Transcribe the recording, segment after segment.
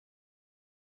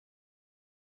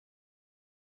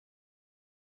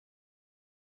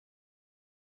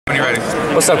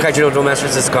What's up, Kaijudo Duel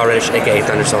Masters? This is Carl Reddish, aka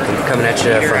Thunder Sultan, coming at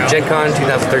you from Gen Con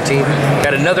 2013.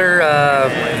 Got another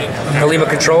Kalima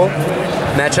Control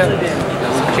matchup.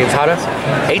 James Hata,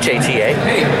 H-A-T-A.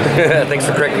 Thanks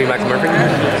for correcting me, Michael Murphy.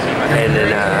 And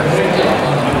then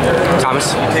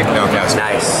Thomas. Nowakowski.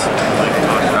 Nice.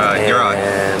 You're on.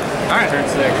 Alright.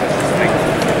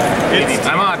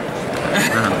 I'm on.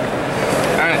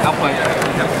 Alright, I'll play.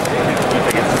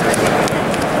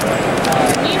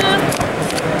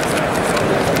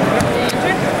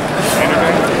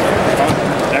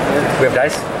 We have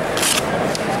dice?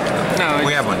 No,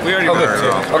 we have one. We already got it.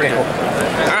 Okay, cool.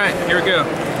 Alright, here we go.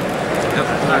 Yep.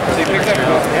 So you picked up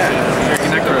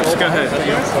Necros, go ahead.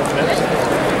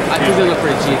 I think they look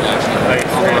pretty cheap, actually.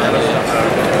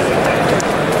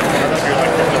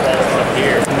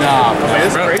 No,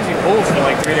 This crazy pull for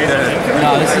like 3 days.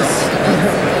 no, this is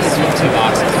 2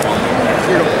 boxes.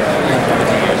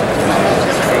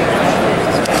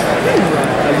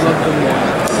 I love them more.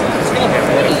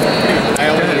 I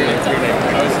only heard it 3 days.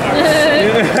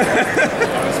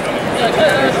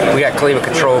 We got Kalima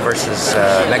Control versus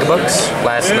Megabucks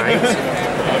last night.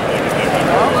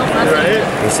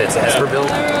 He said it's Esper build.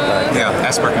 Yeah,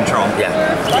 Esper Control. Yeah.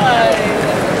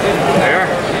 There.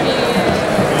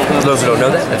 For those who don't know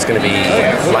that, that's going to be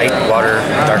light, water,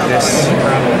 darkness,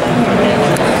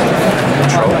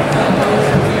 control.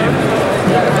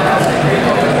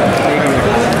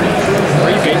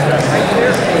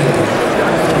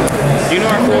 Do you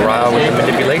know our Full rile with the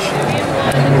manipulation.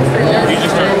 You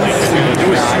just started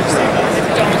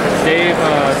Dave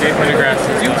Pendergrass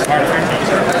is part of it.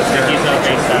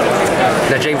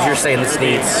 Now, James, you're saying this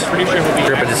needs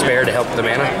Grip of Despair to help the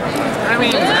mana? I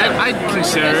mean, I'd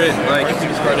consider it. Like,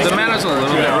 the mana's a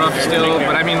little bit rough still,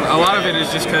 but I mean, a lot of it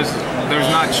is just because there's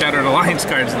not Shattered Alliance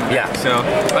cards in the deck. Yeah. So,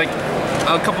 like,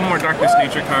 a couple more Darkness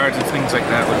Nature cards and things like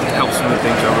that would help smooth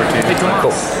things over too.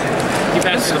 Cool.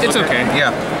 It's okay.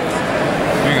 Yeah.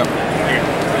 Here you go.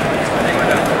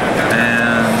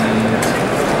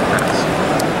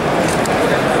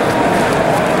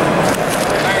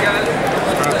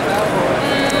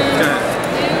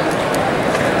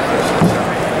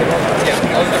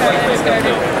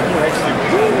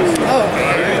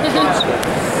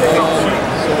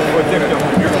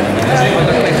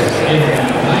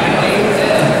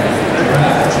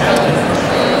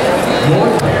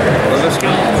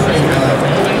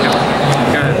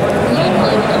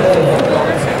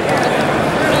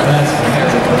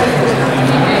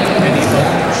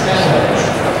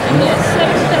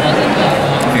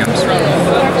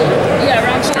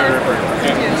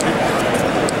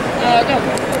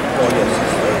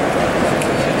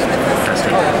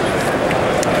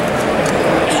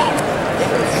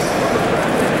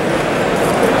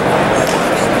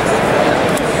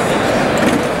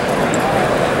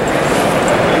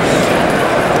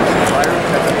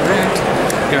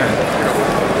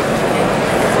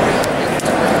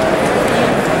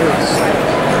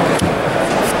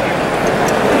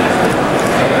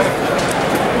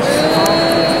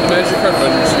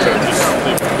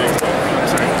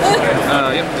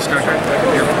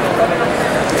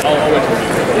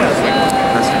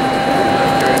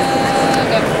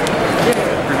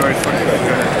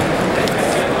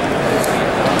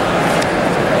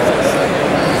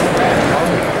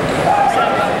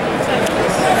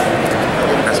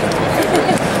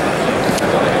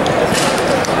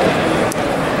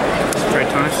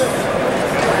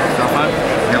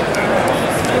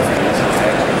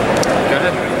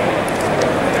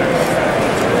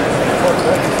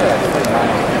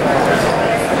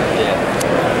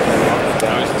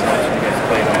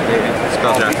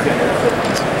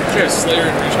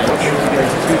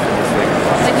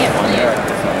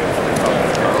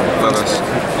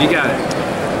 And you got it.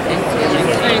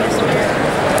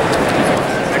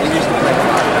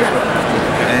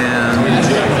 And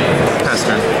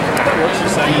Pester.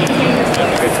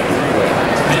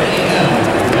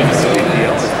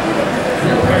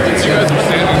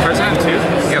 Present too?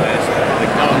 Yep.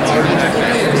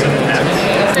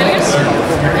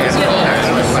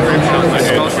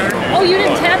 Oh, you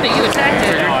didn't tap it, you attacked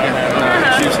it.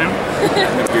 Choose him?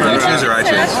 You choose or I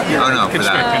choose? Oh no, for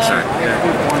that. Construct. Yeah.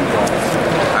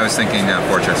 I was thinking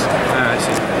Fortress. I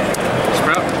see.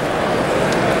 Sprout.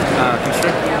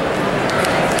 Construct.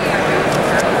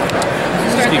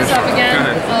 Start this up again. Go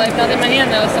ahead. Oh, I've got it in my hand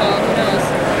though, so who knows.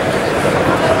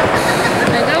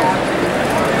 There you go.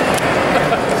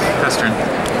 Pestern.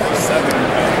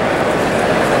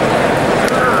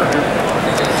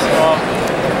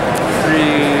 3,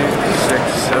 6,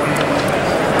 7.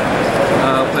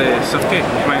 I'll play Suffocate.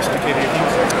 Minus 2K to your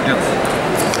teams. Yep.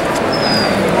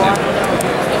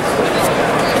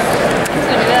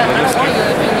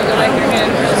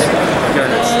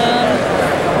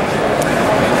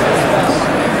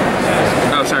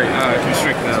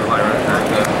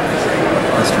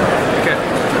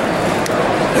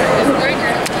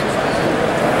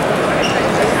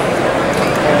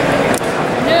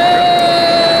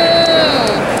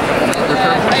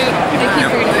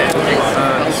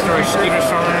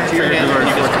 Thunderstormer, trigger Guard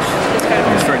Fortress.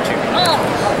 Destroy 2. Oh!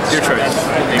 Your choice.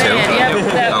 Two? Yeah,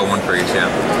 that Oh, one for each, yeah.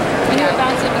 I knew it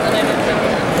bounced it, but then I didn't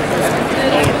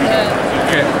know.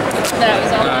 Okay. That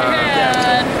was all I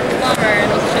had. Bummer.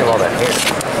 Look at all that hair.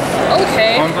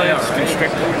 Okay. One blade,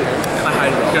 Constrict. Go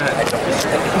ahead.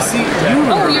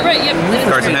 Oh, you're right. Yep.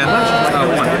 Cards in hand?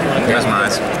 One.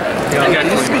 Mesmerize. It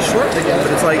used to be short again,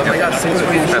 but it's like I got 6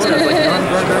 feet short.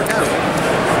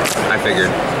 I figured.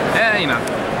 Yeah, you know.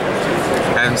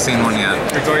 I haven't seen one yet.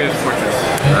 Victoria's Fortress.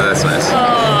 Oh, that's nice.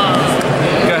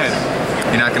 Go ahead.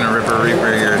 You're not going to Ripper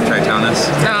Reaper your Tritonus?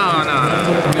 No.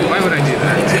 Why would I do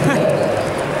that?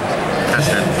 That's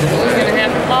turn. We're gonna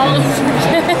have all of them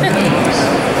again.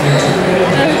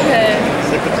 Okay.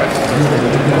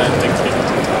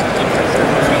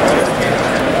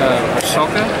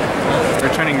 Shulka?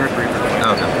 Returning Ripper Reaper.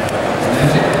 Oh, okay.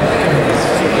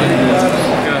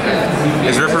 Go ahead.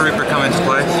 Is Ripper Reaper come into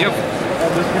play? Yep.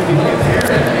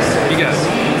 You got it.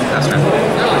 That's turn.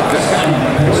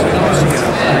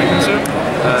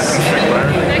 Constrict Wire.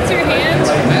 Back to your hand.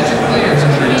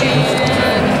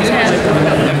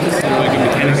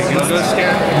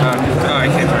 Oh,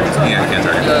 I can't target. Yeah, I can't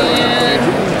target. And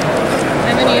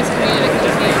I'm gonna use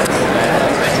communications.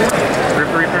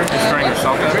 Ripper Reaper, destroying your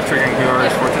Shulka, triggering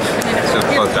Guard Fortress. So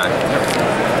both die.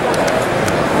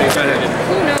 Go ahead.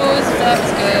 Who knows if that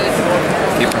was good?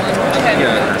 Keep. Okay.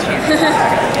 Yeah.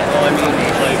 Well, I mean,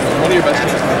 like, one of your best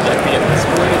chances is like being this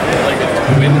way, like a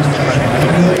win is to try to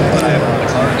but I have the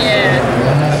card. Yeah.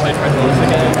 If I try to lose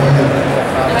again.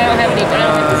 And I don't have any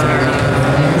balance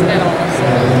at all. So.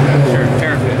 Sure,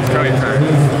 Terrapin. Throw your card.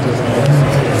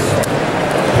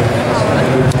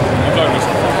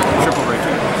 Triple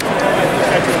breaker.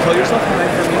 Tell yourself to make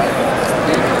for me.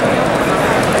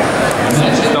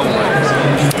 Double breaker.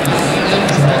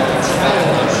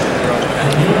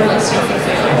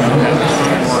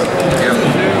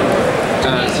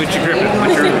 Switch your grip.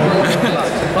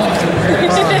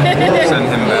 Send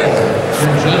him back.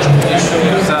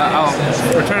 So I'll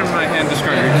return my hand,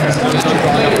 discard your trap.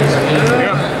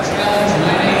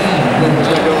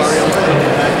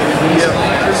 Yep.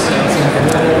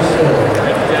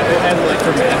 And like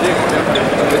for Magic,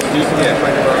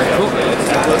 cool.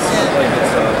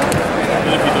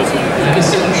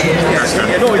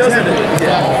 No, exactly.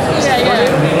 Yeah.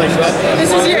 This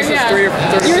is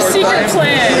your secret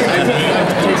plan.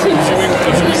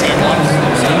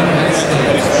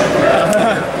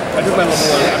 I took my level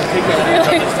 1. I'm taking out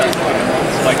this time.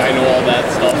 Like, I know all that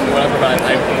stuff and whatever, but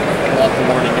I love the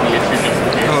warning and the issue just in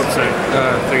case. Oh, sorry.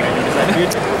 3.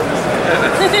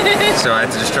 So I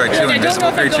have to destroy 2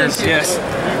 invisible creatures? Yes.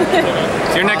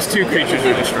 Your next 2 creatures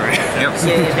are destroyed. Yep.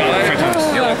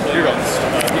 Yep. Here goes.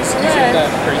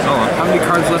 Oh, How many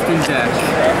cards left in deck?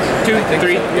 2,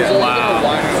 3. Wow.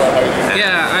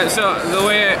 Yeah, so the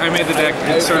way I made the deck,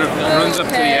 it sort of runs up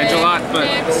to the edge a lot, but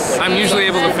I'm usually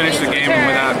able to finish the game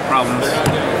without problems.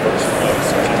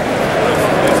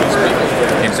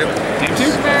 Game 2. Game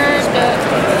 2?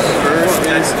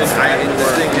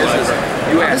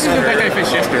 This is the deck I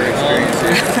fished yesterday.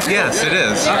 Yes, it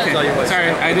is. Okay,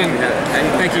 sorry, I didn't.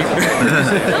 Thank you.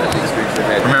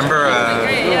 Remember,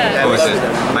 what was it?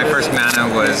 My first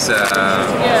mana was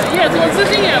What's the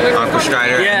thing? Aqua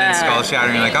Strider and Yeah. then Skull Shatter,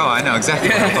 and you're like, oh, I know exactly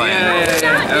what I'm playing.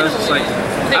 I was just like,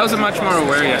 I was much more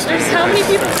aware yesterday. How many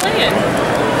people playing?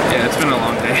 Yeah, it's been a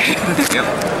long day. Yep.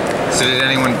 So did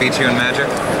anyone beat you in Magic?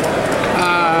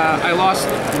 I lost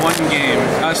 1 game.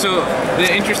 So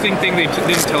the interesting thing they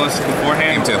didn't tell us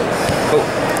beforehand. Game 2.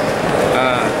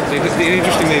 The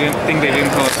interesting thing they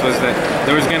didn't tell us was that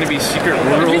there was going to be secret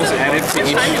rules added to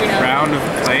each round of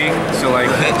playing. So like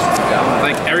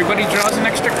everybody draws an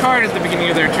extra card at the beginning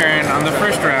of their turn on the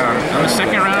first round. On the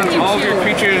second round, all of your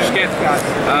creatures get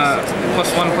 +1/+0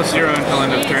 until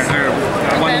end of turn, or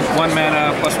one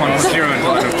mana +1/+0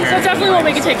 until end of turn. So it definitely won't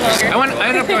make it take longer. I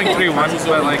ended up going 3-1,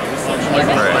 but like,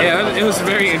 yeah, it was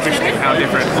very interesting how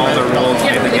different all the rules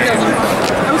made the game.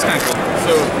 That was kind of cool.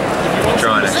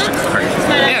 Draw an extra card.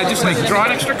 Yeah, just like draw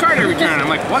an extra card every turn. I'm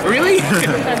like, what, really?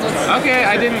 Okay,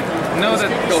 I didn't know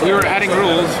that we were adding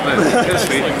rules, but it's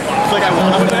sweet. It's like I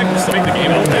want to make the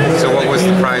game out there. So what was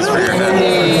the prize for your deck?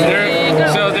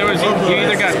 So there was, you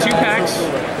either got 2 packs,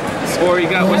 or you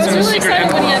got what's in the secret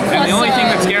envelope. And the only thing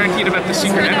that's guaranteed about the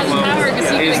secret envelope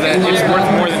is that it's worth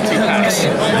more than 2 packs.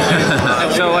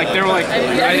 So like, there were like,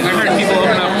 I heard people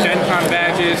open up Gen Con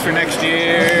badges for next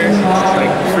year,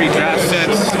 like free draft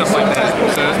sets, stuff like that.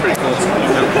 So that's pretty cool.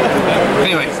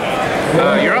 Anyway,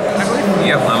 you're up, I believe?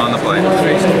 Yep, I'm on the play. Go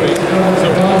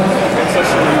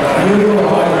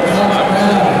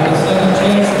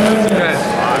ahead.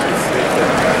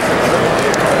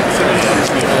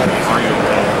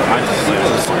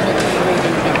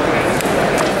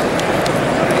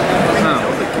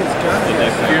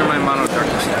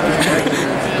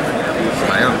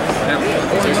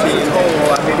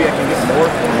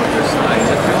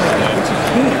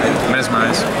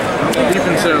 Reap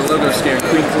and Sow, Logo Scare,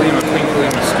 Queen Kalima,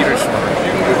 Skeeter Swarm.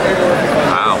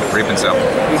 Wow, Reap and Sow.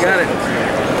 You got it.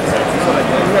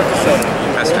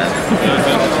 Best turn.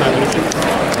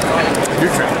 Your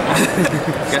turn.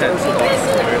 Go ahead.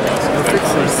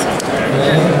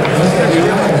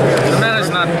 The meta's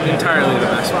not entirely the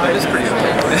best, but it's pretty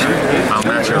okay. I'll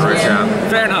match your root trap.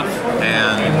 Fair enough.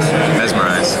 And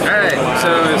Mesmerize. Alright, so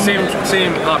the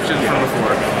same options from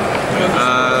before.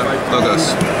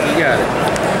 Logos. You got it.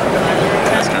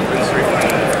 Best turn.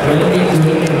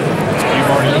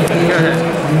 Go ahead.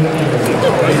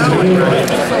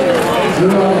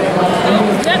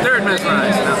 Third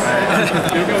Mesmerize. No.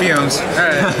 Fumes.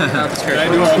 Alright.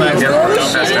 Yep,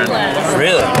 best turn.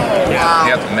 Really?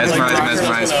 Yep,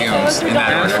 Mesmerize, Fumes. In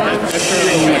that order.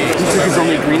 Took his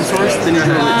only green source, then you're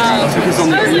took his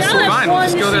only green source. Fine, we'll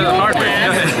just go to the hard way.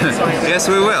 Yes,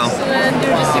 we will. So then do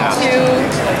just do 2,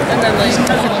 and then like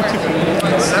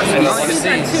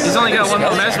He's only got one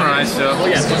more Mesmerize, so.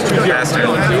 Best turn.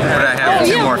 But I have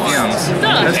 2 more Fumes.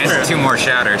 And 2 more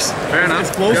Shatters. Fair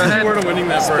enough. Close Go as ahead. you were to winning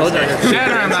that first game.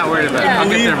 Shatter, I'm not worried about. I'll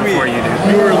get there before you do.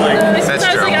 You were like, That's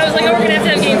I was true. like, oh, we're gonna have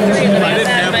to have game 3, and then I I had didn't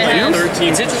that in have my like head.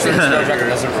 13. It's interesting that Star Trek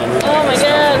doesn't from Oh my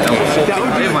god. That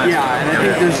would be, yeah, and I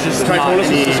think there's just not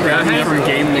any different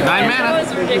game to 9 That mana. was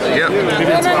ridiculous. Yep. I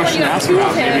remember when you have 2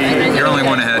 of him, and then You're only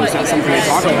one ahead. Like, That's something to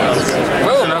talk about.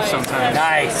 That's enough sometimes.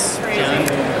 Nice.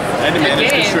 I had to manage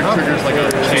Game. district triggers like a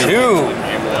 2.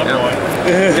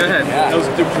 Go ahead. That was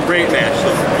a great match.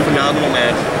 Phenomenal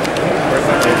match.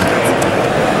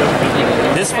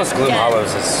 This plus Gloom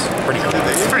Hollows is pretty cool.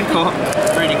 It's pretty cool.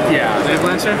 Yeah. Dave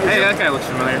Lancer? Hey, that guy looks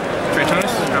familiar.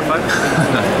 Traytonus, drop 5.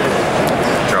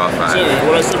 Draw 5.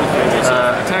 What I said with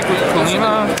Attack with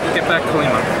Kalima, get back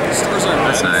Kalima.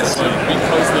 That's nice.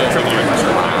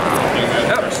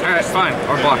 Yep, alright, fine.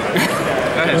 Or block.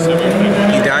 Go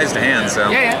ahead. You guys to hand, so.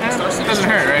 Yeah, it doesn't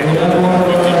hurt, right?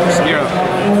 0.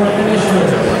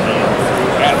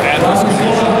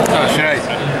 Oh, shit.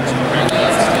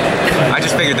 I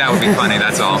just figured that would be funny,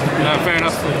 that's all. Fair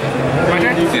enough. My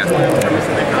turn? Yeah.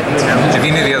 If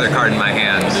you knew the other card in my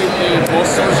hand.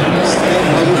 Let's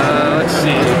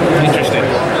see. Interesting.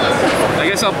 I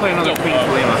guess I'll play another Queen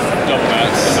Kalima.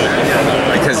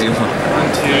 Because you 1, 2, 3.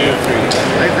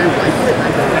 I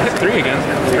hit 3 again.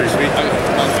 That's pretty sweet.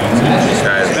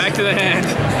 guys. Back to the hand.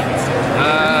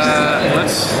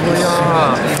 Let's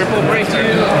triple break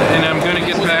you, and I'm gonna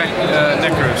get back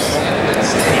Necros.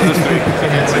 Those 3.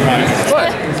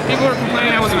 What? People were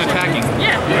complaining I wasn't attacking.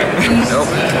 Yeah. Nope.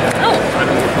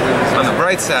 Oh. On the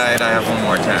bright side, I have 1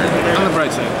 more turn. On the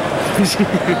bright side.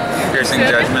 Piercing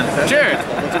Judgment. Sure.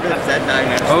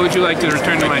 What would you like to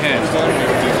return to my hand?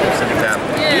 Tap.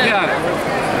 You got it.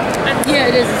 Yeah,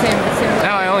 it is the same.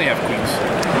 Now I only have queens.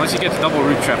 Unless he gets double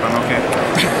root trap, I'm okay.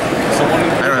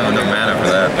 I don't have enough mana for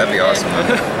that. That'd be awesome.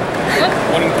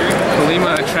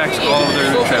 Kalima attracts all of their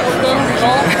root traps for some reason.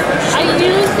 I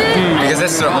used it. Because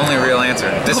that's the only real answer.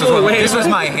 This was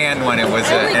my hand when it was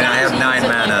it, and I have 9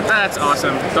 mana. That's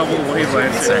awesome. Double wave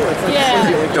lancer.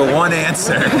 Yeah. The one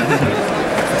answer.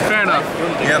 Fair enough.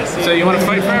 Yep. So you want to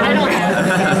fight forever? I don't have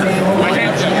My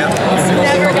turn?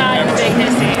 never gotten a big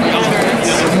hissy.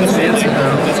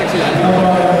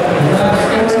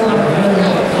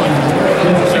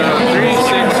 So 3, 6,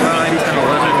 9, 10,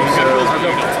 11. So I'll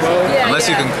go 12. Yeah, Unless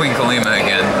you can Queen Kalima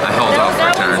again. I hold off for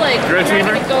a That was turn. like, Grudge trying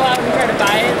to Weaver? go out and try to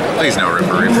buy it. Please no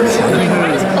Ripper Reaper. Like,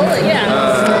 why just pull it? Yeah.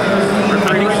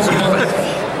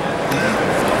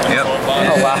 Yep.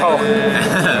 Oh, wow.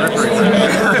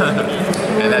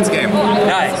 And that's game.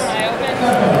 Nice.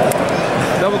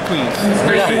 Double queens.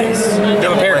 Nice.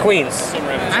 Double pair of queens.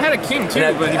 I had a king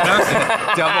too, but he bounced it.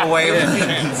 Double wave.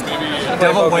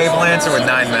 Double wave lancer with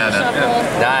 9 mana.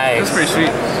 Nice. That's pretty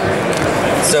sweet.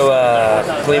 So,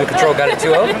 Kalima Control got it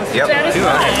 2-0? Yep. That is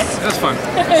nice. That was fun.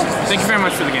 Thank you very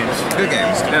much for the games. Good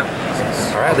games. Yeah.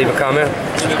 All right, leave a comment,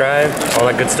 subscribe, all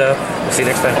that good stuff. We'll see you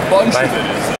next time.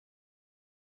 Bye.